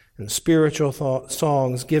hymns and spiritual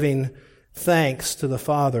songs, giving thanks to the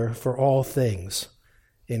Father for all things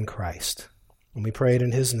in Christ. And we pray it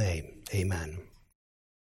in His name. Amen.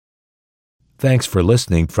 Thanks for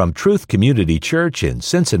listening from Truth Community Church in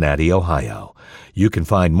Cincinnati, Ohio. You can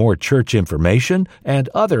find more church information and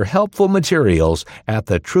other helpful materials at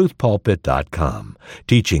thetruthpulpit.com,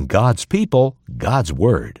 teaching God's people God's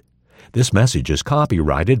Word. This message is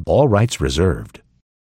copyrighted, all rights reserved.